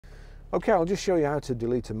Okay, I'll just show you how to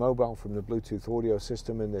delete a mobile from the Bluetooth audio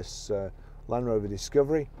system in this Land Rover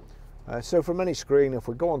Discovery. So from any screen, if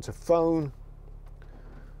we go onto phone,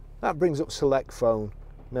 that brings up select phone.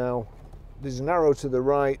 Now there's an arrow to the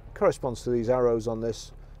right, corresponds to these arrows on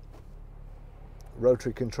this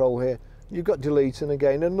rotary control here. You've got delete, and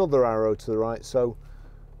again another arrow to the right, so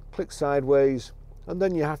click sideways and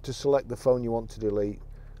then you have to select the phone you want to delete.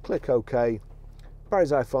 Click OK.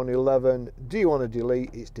 Barry's iPhone 11, do you want to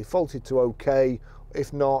delete? It's defaulted to OK.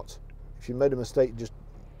 If not, if you made a mistake, just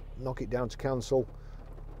knock it down to cancel,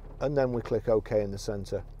 and then we click OK in the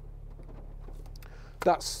center.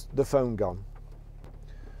 That's the phone gone.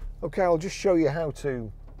 Okay, I'll just show you how to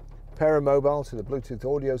pair a mobile to the Bluetooth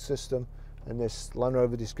audio system in this Land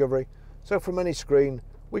Rover Discovery. So from any screen,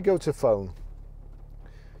 we go to phone.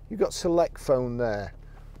 You've got select phone there.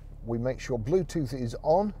 We make sure Bluetooth is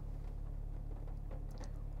on.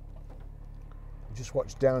 Just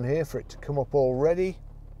watch down here for it to come up already,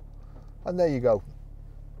 and there you go,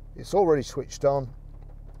 it's already switched on.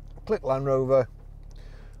 Click Land Rover,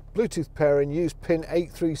 Bluetooth pairing, use pin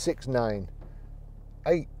 8369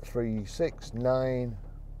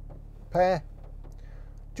 pair.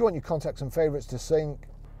 Do you want your contacts and favorites to sync?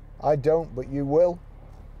 I don't, but you will.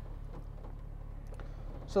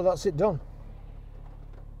 So that's it done.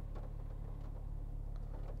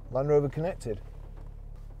 Land Rover connected.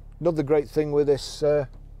 Another great thing with this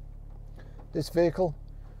this vehicle,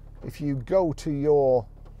 if you go to your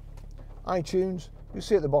iTunes, you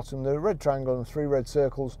see at the bottom the red triangle and 3 red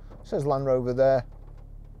circles. It says Land Rover there.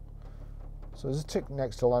 So there's a tick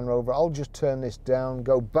next to Land Rover. I'll just turn this down,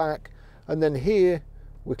 go back, and then here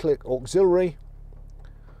we click auxiliary.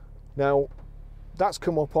 Now that's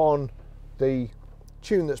come up on the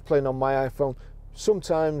tune that's playing on my iPhone.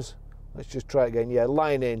 Sometimes, let's just try it again, yeah,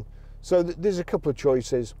 line in. So there's a couple of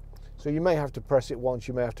choices. So you may have to press it once,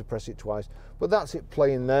 you may have to press it twice, but that's it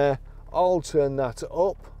playing there. I'll turn that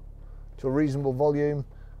up to a reasonable volume,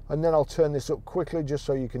 and then I'll turn this up quickly just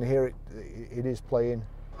so you can hear it. It is playing.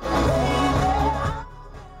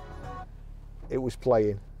 It was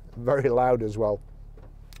playing very loud as well.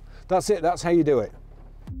 That's it, that's how you do it.